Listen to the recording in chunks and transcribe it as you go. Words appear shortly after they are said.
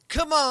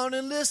Come on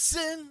and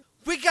listen.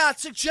 We got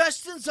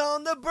suggestions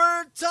on the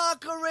Bird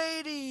Talk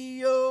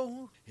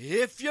Radio.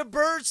 If your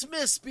bird's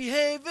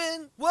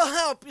misbehaving, we'll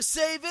help you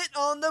save it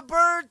on the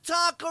Bird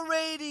Talk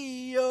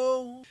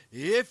Radio.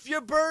 If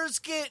your bird's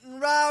getting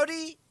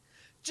rowdy,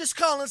 just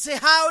call and say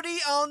howdy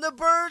on the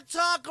Bird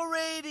Talk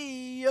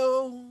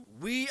Radio.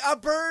 We are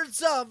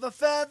birds of a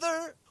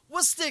feather.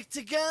 We'll stick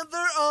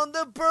together on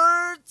the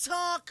Bird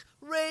Talk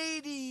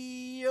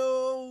Radio.com.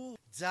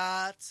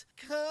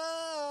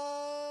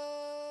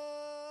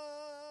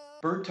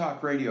 Bird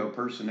Talk Radio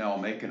personnel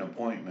make an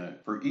appointment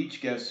for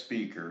each guest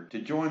speaker to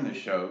join the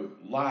show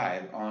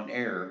live on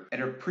air at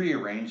a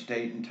prearranged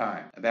date and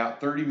time. About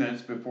 30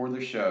 minutes before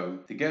the show,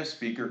 the guest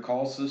speaker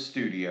calls the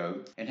studio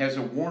and has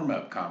a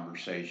warm-up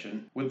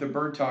conversation with the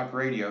Bird Talk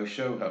Radio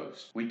show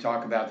host. We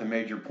talk about the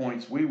major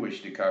points we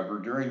wish to cover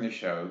during the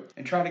show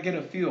and try to get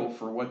a feel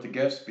for what the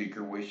guest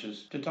speaker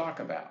wishes to talk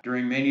about.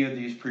 During many of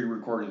these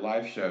pre-recorded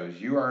live shows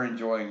you are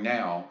enjoying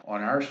now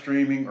on our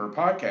streaming or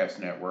podcast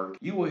network,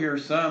 you will hear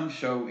some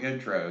show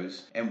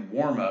intros and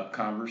warm-up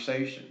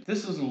conversations.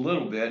 This is a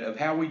little bit of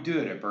how we do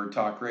it at Bird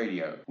Talk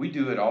Radio. We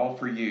do it all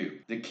for you,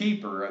 the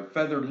keeper of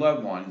feathered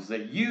loved ones,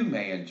 that you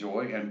may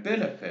enjoy and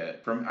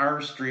benefit from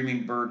our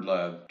streaming bird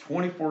love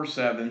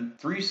 24/7,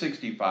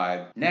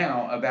 365,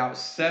 now about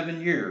 7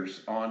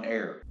 years on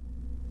air.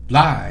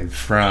 Live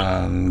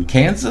from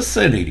Kansas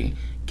City,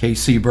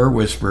 KC Bird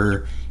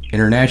Whisperer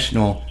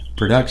International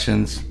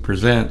Productions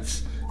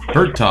presents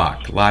Bird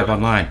Talk Live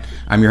Online.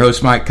 I'm your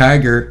host, Mike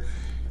Kiger.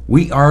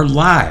 We are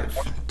live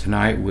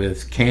tonight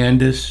with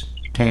Candace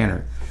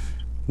Tanner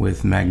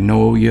with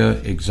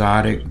Magnolia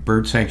Exotic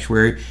Bird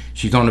Sanctuary.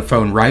 She's on the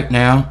phone right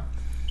now.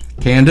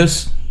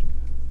 Candace?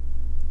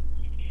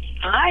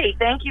 Hi,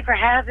 thank you for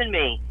having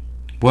me.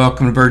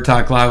 Welcome to Bird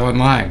Talk Live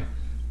Online.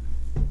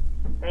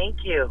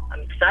 Thank you. I'm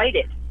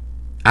excited.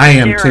 I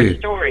am too. Share our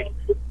story.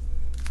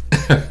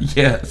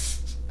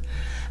 Yes.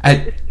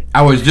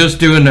 I was just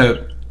doing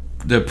the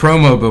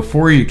promo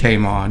before you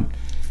came on,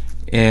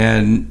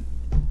 and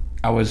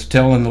I was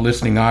telling the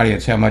listening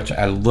audience how much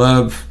I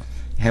love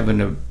having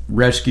the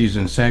rescues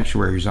and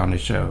sanctuaries on the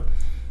show.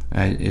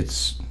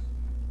 It's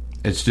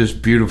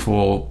just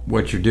beautiful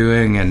what you're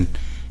doing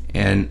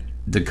and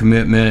the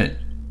commitment,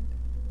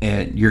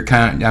 and you're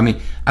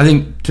I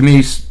think to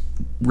me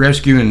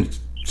rescue and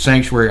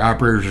sanctuary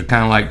operators are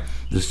kind of like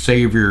the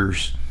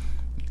saviors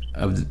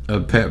of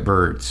pet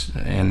birds.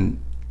 And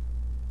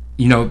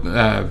you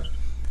know,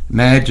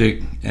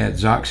 Magic at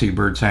Zoxy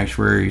Bird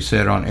Sanctuary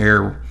said on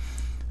air,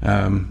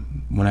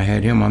 when I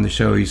had him on the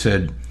show, he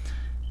said,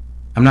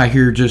 "I'm not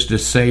here just to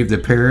save the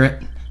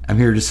parrot. I'm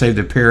here to save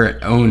the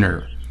parrot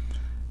owner."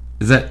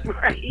 Does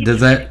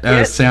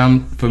that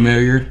sound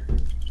familiar?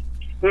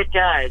 It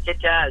does.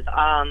 It does.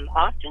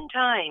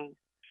 Oftentimes,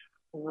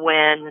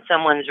 when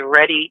someone's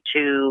ready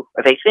to,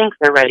 or they think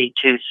they're ready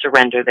to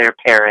surrender their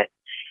parrot,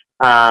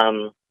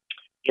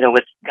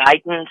 with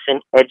guidance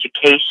and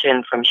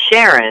education from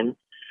Sharon.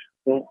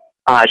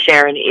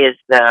 Sharon is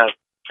the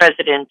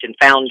president and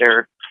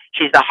founder.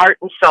 She's the heart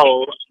and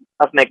soul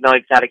of Magnolia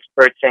Exotic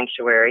Bird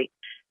Sanctuary.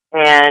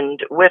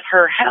 And with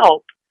her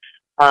help,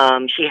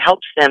 she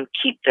helps them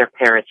keep their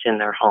parrots in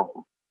their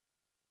home.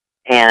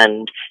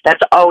 And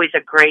that's always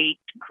a great,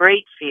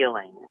 great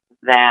feeling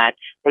that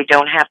they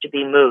don't have to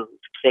be moved.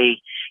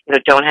 They,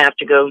 don't have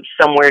to go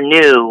somewhere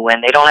new,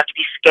 and they don't have to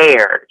be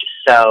scared.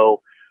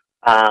 So,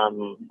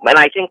 and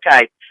I think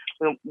a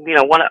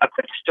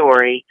quick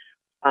story.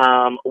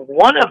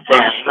 One of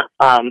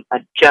them, a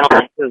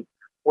gentleman who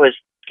was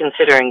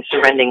considering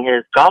surrendering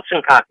his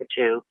Galston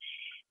cockatoo,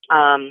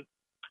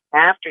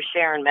 after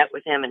Sharon met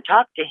with him and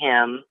talked to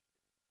him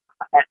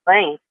at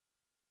length,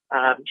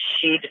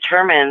 she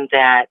determined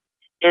that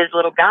his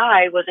little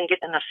guy wasn't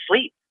getting enough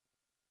sleep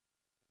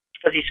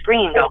because he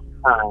screamed all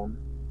the time.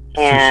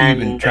 And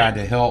she even tried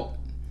to help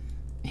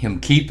him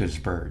keep his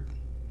bird.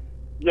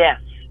 Yes.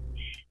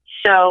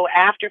 So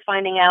after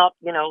finding out,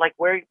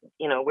 where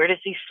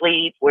does he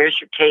sleep? Where's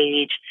your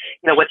cage?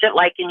 What's it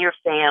like in your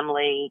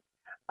family?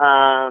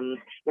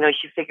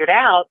 She figured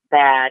out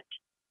that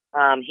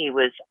he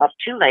was up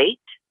too late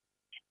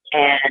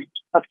and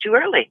up too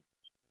early.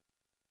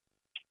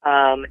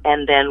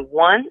 And then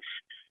once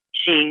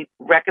she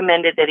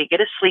recommended that he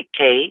get a sleep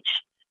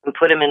cage and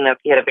put him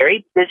he had a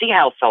very busy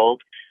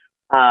household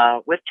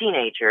with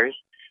teenagers,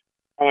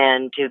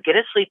 and to get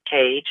a sleep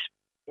cage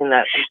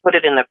put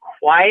it in the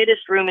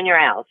quietest room in your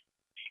house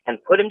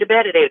and put him to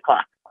bed at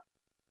 8:00.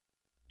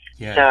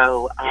 Yeah,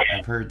 so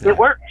I've heard that. It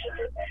worked.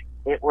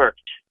 It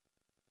worked.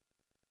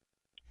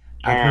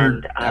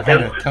 I've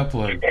had a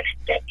couple of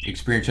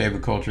experienced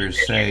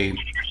aviculturists say,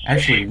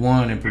 actually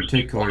one in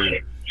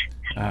particular,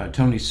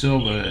 Tony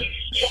Silva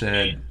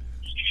said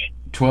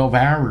 12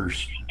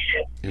 hours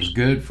is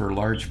good for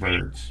large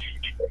birds.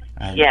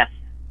 Yes.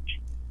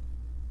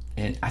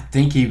 And I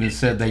think he even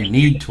said they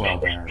need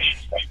 12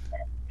 hours.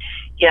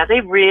 Yeah,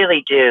 they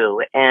really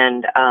do.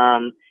 And,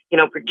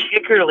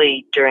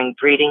 particularly during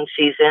breeding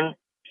season,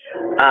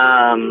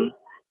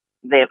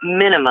 the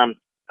minimum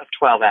of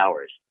 12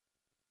 hours.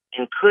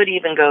 and could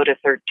even go to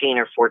 13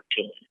 or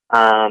 14.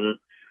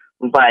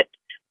 But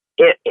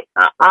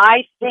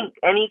I think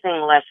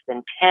anything less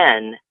than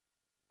 10,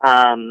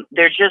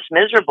 they're just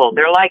miserable.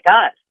 They're like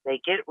us. They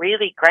get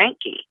really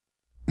cranky.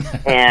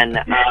 And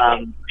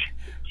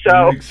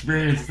so you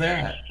experienced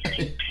that.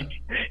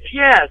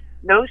 yes,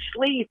 no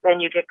sleep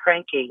and you get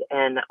cranky.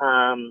 And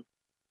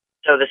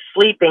so the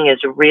sleeping is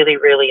really,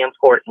 really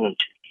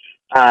important.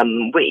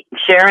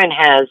 Sharon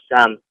has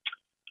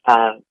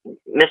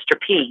Mr.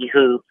 P,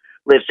 who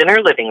lives in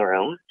her living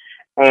room,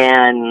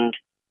 and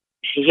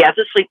he has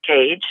a sleep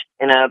cage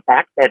in a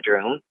back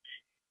bedroom.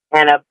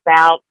 And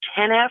about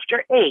 10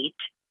 after 8,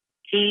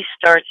 he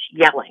starts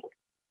yelling,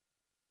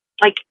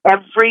 like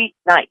every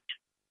night,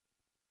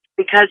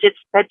 because it's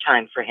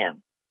bedtime for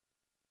him.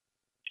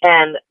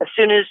 And as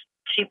soon as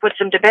she puts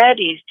him to bed,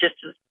 he's just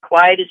as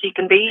quiet as he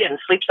can be and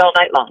sleeps all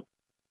night long.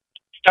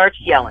 Starts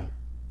yelling.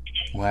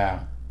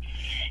 Wow.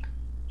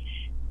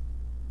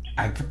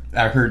 I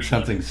heard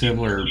something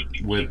similar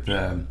with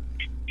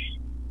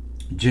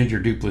Ginger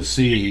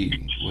Duplessis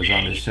was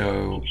on the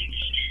show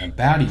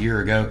about a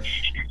year ago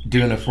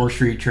doing a 4th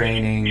Street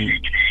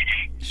training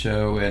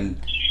show,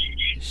 and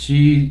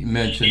she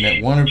mentioned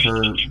that one of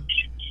her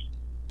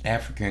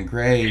African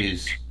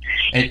Greys,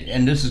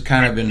 and this is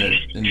kind of in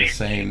the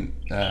same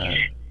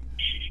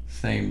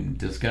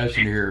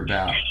discussion here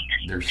about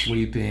their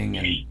sleeping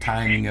and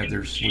timing of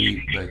their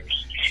sleep, but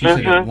she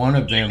said that one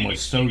of them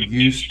was so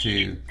used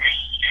to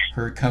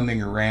her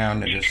coming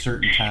around at a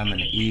certain time in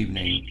the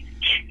evening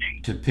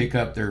to pick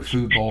up their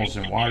food bowls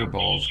and water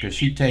bowls, because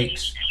she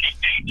takes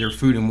their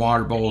food and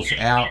water bowls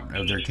out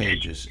of their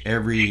cages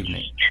every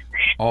evening,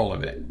 all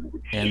of it.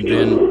 And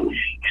then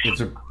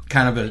it's a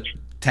kind of a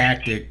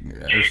tactic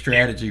or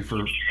strategy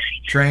for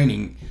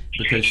training,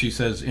 because she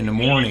says in the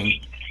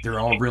morning they're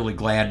all really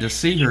glad to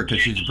see her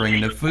because she's bringing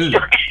the food.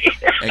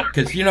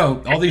 Because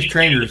all these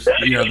trainers,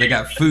 they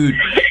got food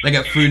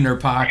in their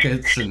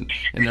pockets, and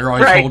they're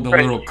always holding a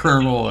little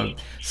kernel of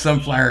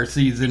sunflower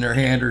seeds in their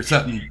hand or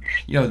something.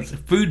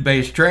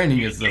 Food-based training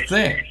is the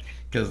thing,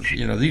 because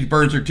these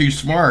birds are too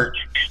smart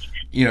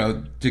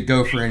to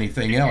go for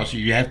anything else.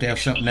 You have to have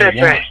something they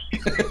want.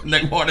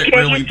 They want it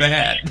really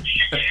bad.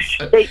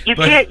 You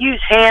can't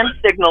use hand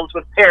signals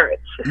with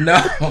parrots.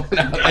 No,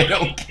 they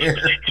don't care.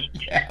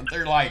 Yeah,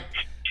 they're like,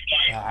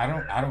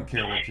 I don't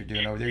care what you're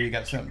doing over there. You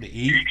got something to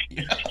eat.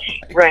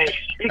 Right,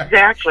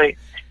 exactly.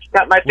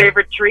 Got my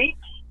favorite treat?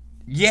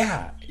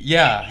 Yeah.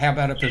 How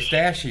about a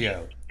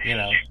pistachio?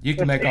 You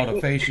can make all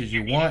the faces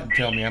you want and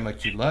tell me how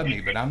much you love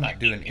me, but I'm not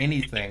doing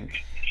anything,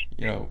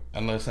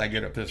 unless I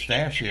get a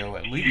pistachio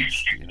at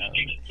least,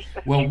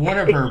 Well, one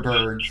of her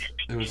birds,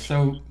 they're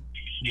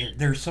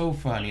so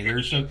funny.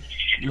 Listen,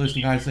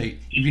 I say,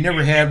 if you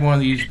never had one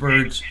of these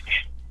birds,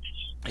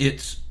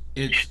 it's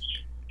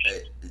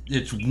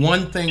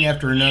one thing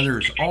after another.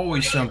 There's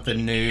always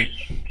something new,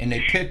 and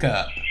they pick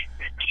up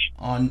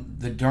on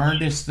the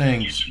darndest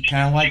things,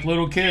 kind of like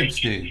little kids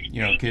do.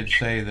 Kids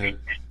say the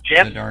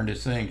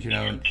darndest things,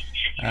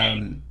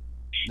 and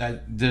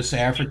this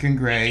African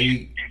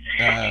Grey,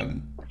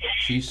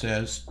 she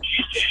says,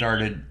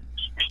 started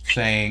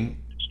saying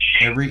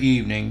every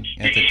evening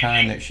at the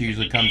time that she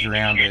usually comes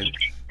around to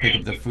pick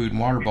up the food and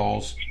water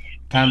bowls,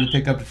 time to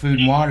pick up the food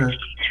and water,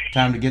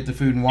 time to get the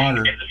food and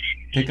water,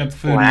 pick up the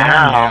food and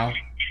water now.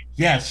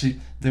 Yes,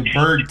 the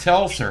bird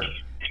tells her,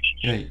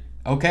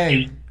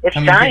 okay, it's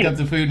come time and pick up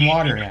the food and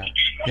water now.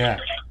 Yeah.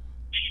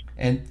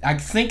 And I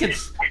think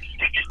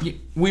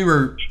we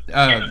were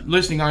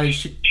listening on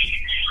it,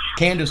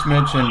 Candace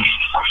mentioned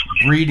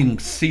breeding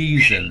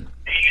season,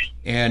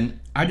 and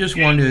I just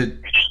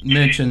wanted to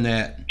mention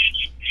that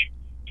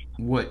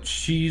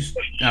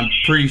I'm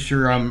pretty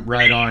sure I'm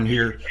right on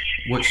here,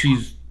 what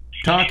she's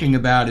talking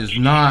about is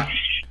not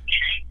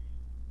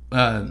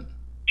the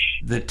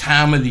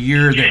time of the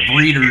year that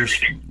breeders,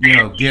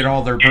 get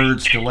all their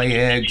birds to lay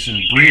eggs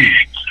and breed.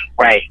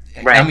 Right.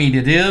 I mean,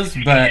 it is,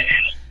 but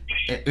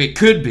it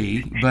could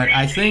be. But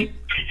I think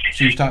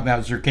she was talking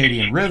about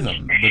circadian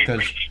rhythm,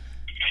 because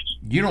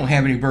you don't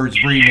have any birds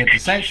breeding at the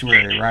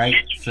sanctuary, right?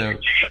 So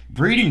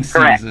breeding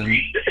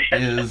season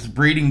is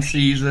breeding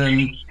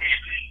season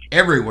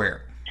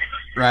everywhere,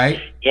 right?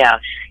 Yeah.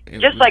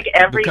 Just like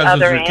every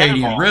other animal. Because of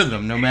circadian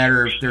rhythm, no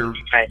matter if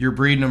you're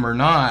breeding them or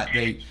not,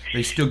 they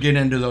still get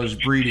into those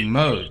breeding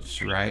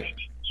modes, right?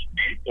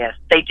 Yes,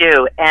 they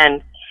do,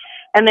 and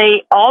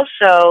they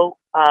also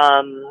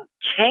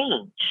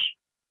change.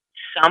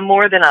 Some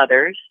more than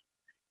others.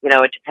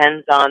 It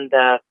depends on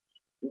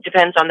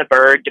the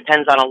bird,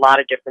 depends on a lot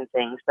of different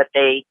things. But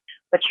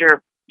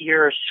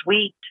your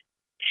sweet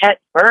pet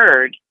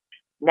bird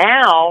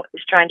now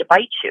is trying to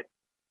bite you,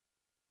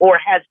 or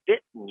has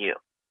bitten you.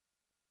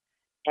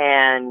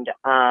 And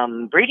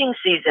breeding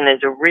season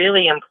is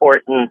really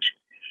important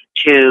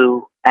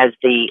as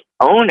the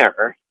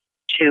owner,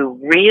 to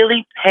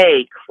really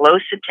pay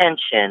close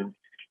attention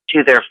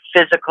to their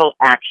physical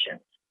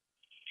actions.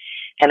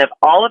 And if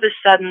all of a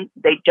sudden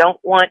they don't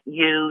want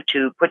you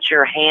to put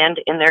your hand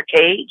in their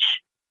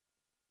cage,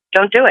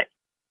 don't do it.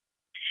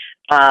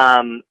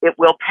 It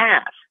will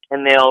pass.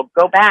 and they'll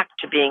go back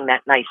to being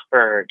that nice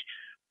bird,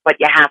 but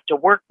you have to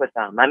work with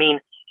them. I mean,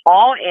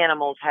 all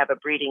animals have a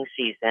breeding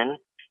season.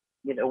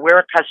 You know, we're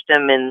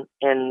accustomed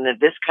in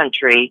this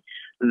country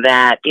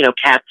that, you know,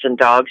 cats and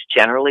dogs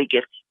generally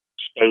get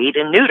spayed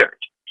and neutered.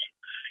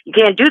 You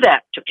can't do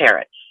that to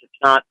parrots. It's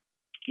not,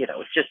 you know,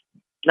 it's just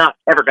not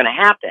ever going to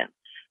happen.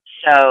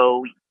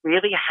 So you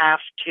really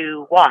have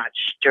to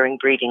watch during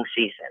breeding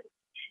season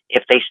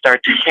if they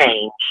start to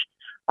change,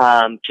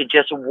 to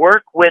just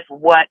work with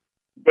what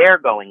they're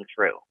going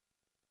through.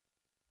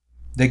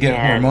 They get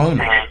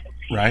hormonal,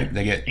 right?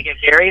 They get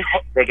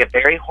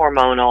very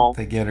hormonal.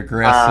 They get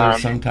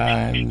aggressive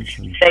sometimes.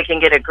 They can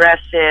get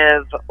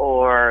aggressive,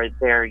 or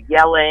they're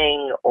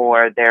yelling,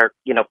 or they're,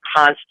 you know,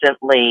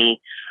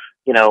 constantly,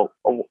 you know,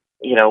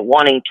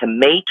 wanting to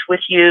mate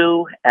with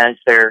you as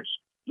their,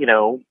 you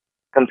know,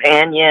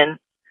 companion.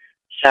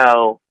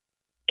 So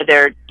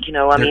they're, you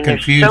know, I mean, they're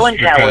so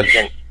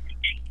intelligent.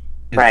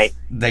 Right.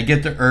 They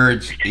get the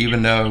urge,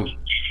 even though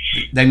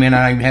they may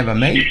not even have a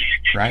mate,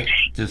 right?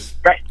 Just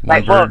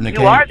one bird in the cage.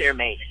 You are their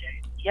mate.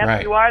 Yep,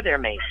 right. You are their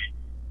mate.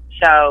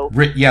 So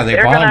yeah,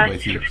 they bond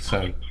with you.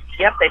 So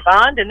yep, they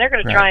bond, and they're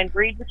going to try and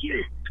breed with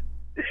you.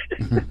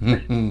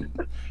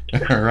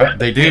 Right,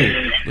 they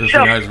do.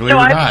 Listen, guys, believe it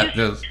or not,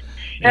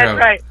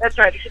 that's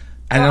right.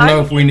 I don't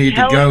know if we need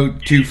to go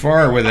too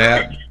far with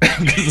that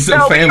because it's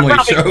a family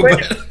show,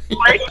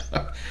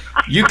 but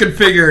you can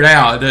figure it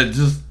out.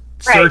 Just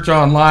search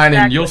online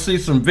and you'll see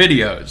some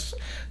videos.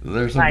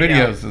 There's some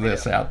videos of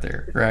this out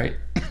there, right?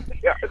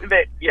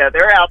 Yeah,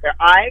 they're out there.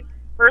 I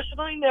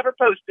personally never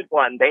posted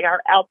one. They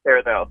are out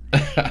there, though.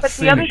 But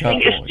the other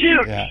thing is, too,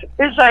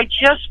 is I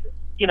just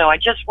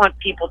want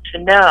people to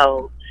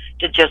know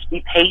to just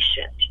be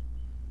patient.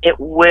 It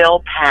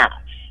will pass.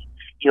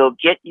 You'll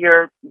get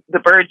the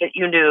bird that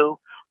you knew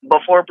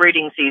before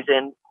breeding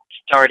season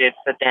started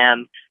for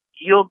them.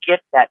 You'll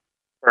get that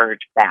bird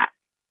back.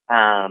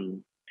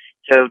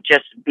 So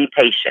just be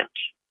patient.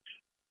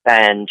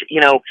 And,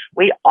 you know,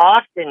 we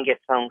often get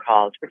phone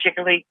calls,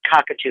 particularly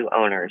cockatoo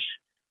owners,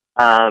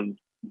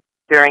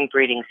 during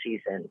breeding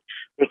season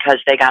because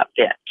they got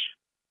bit.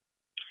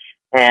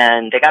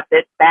 And they got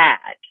bit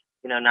bad,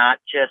 you know, not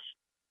just,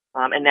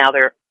 and now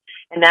they're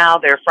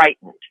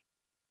frightened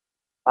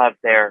of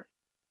their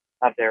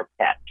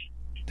pet.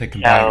 They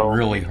can bite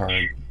really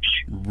hard.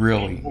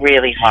 Really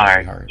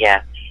hard.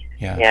 Yeah.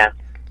 In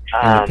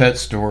the pet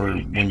store,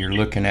 when you're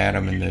looking at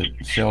them and the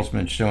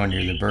salesman's showing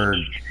you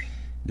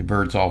the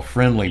bird's all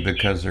friendly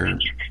because they're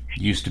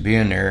used to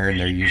being there and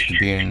they're used to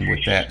being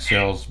with that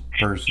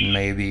salesperson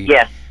maybe.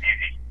 Yes.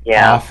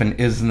 Yeah.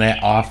 Isn't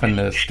that often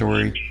the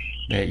story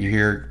that you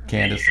hear,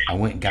 Candace? I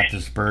went and got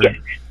this bird. Yes.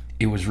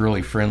 It was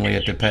really friendly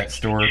at the pet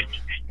store.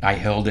 I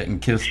held it and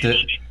kissed it.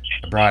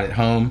 I brought it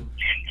home,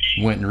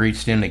 went and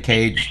reached in the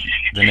cage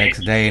the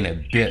next day and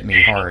it bit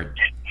me hard.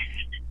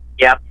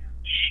 Yep.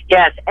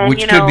 Yes. And,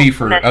 which could be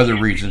for other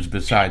reasons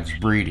besides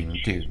breeding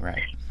too,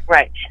 right?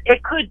 Right.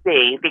 It could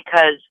be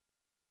because,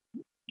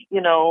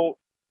 you know,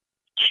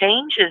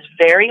 change is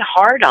very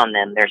hard on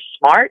them. They're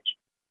smart.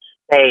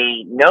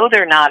 They know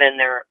they're not in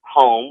their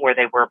home where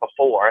they were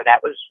before.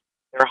 That was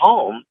their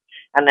home.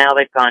 And now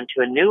they've gone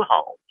to a new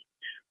home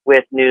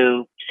with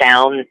new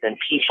sounds and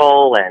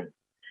people. And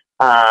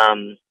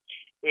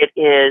it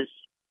is,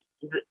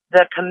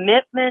 the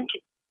commitment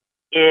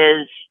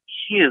is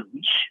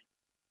huge,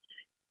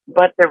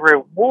 but the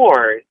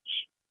rewards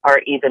are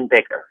even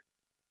bigger.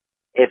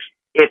 If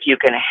you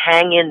can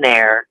hang in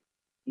there,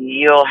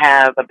 you'll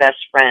have a best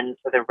friend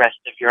for the rest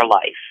of your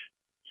life.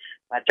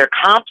 But they're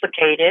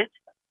complicated,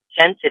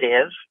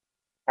 sensitive,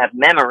 have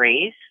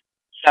memories,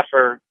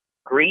 suffer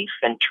grief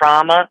and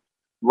trauma,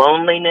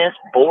 loneliness,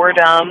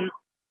 boredom.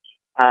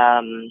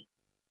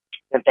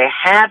 If they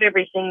have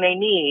everything they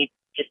need,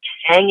 just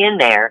hang in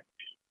there.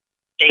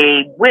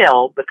 They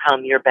will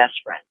become your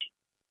best friend,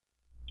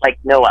 like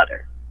no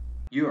other.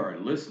 You are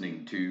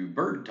listening to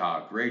Bird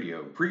Talk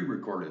Radio,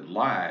 pre-recorded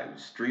live,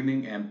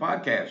 streaming, and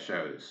podcast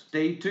shows.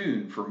 Stay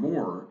tuned for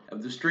more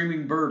of the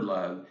streaming bird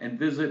love and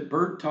visit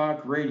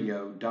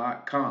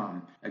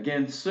birdtalkradio.com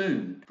again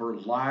soon for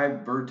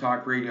live Bird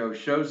Talk Radio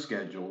show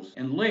schedules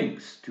and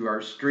links to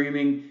our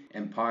streaming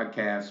and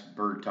podcast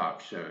Bird Talk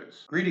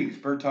shows. Greetings,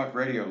 Bird Talk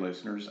Radio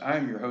listeners. I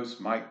am your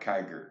host, Mike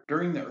Kiger.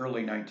 During the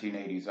early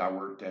 1980s, I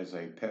worked as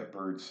a pet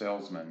bird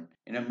salesman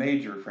in a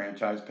major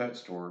franchise pet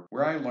store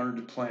where I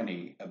learned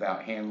plenty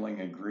about handling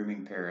and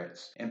grooming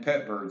parrots and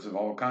pet birds of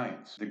all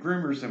kinds. The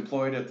groomers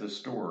employed at the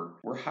store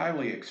were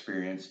highly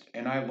experienced,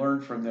 and I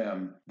learned from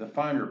them the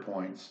finer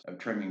points of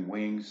trimming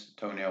wings,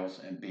 toenails,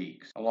 and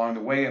beaks. Along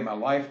the way in my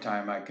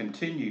lifetime, I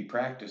continued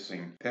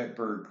practicing pet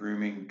bird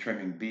grooming,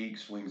 trimming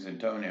beaks, wings, and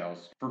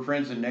toenails for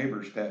friends and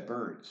neighbors' pet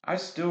birds. I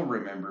still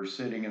remember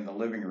sitting in the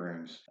living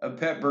rooms of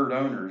pet bird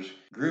owners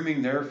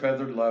grooming their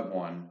feathered loved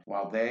one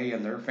while they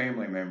and their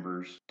family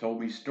members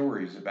told me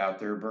stories about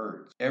their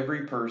birds.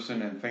 Every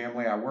person and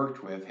family I worked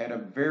worked with had a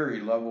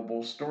very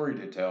lovable story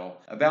to tell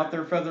about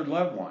their feathered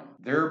loved one.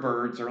 Their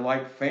birds are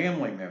like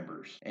family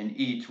members, and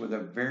each with a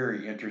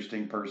very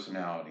interesting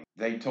personality.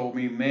 They told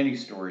me many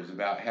stories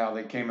about how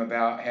they came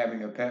about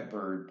having a pet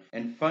bird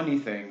and funny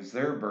things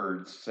their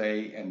birds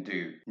say and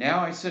do. Now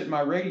I sit in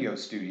my radio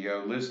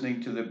studio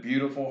listening to the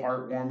beautiful,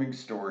 heartwarming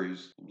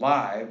stories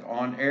live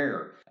on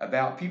air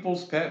about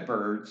people's pet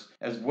birds,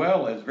 as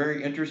well as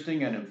very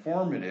interesting and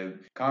informative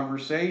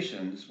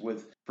conversations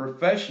with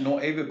professional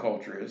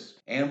aviculturists,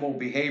 animal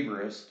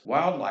behaviorists,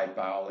 wildlife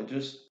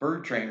biologists,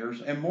 bird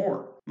trainers, and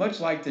more.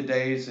 Much like the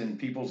days in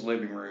people's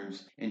living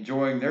rooms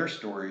enjoying their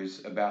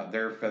stories about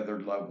their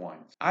feathered loved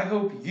ones. I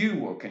hope you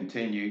will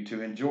continue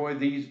to enjoy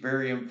these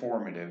very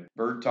informative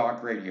Bird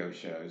Talk radio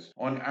shows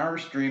on our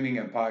streaming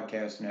and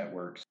podcast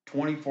networks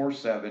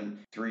 24/7,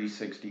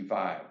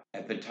 365.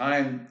 At the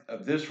time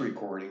of this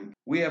recording,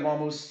 we have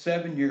almost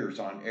 7 years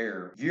on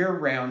air,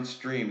 year-round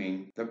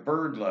streaming the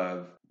bird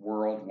love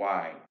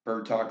worldwide.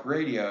 Bird Talk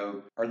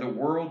Radio are the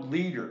world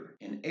leader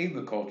in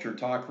aviculture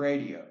talk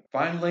radio.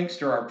 Find links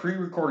to our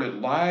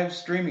pre-recorded live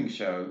streaming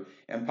show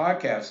and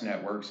podcast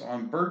networks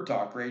on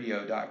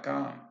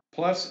birdtalkradio.com,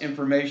 plus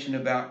information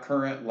about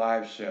current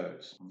live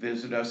shows.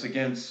 Visit us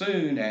again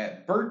soon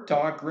at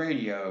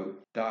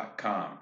birdtalkradio.com.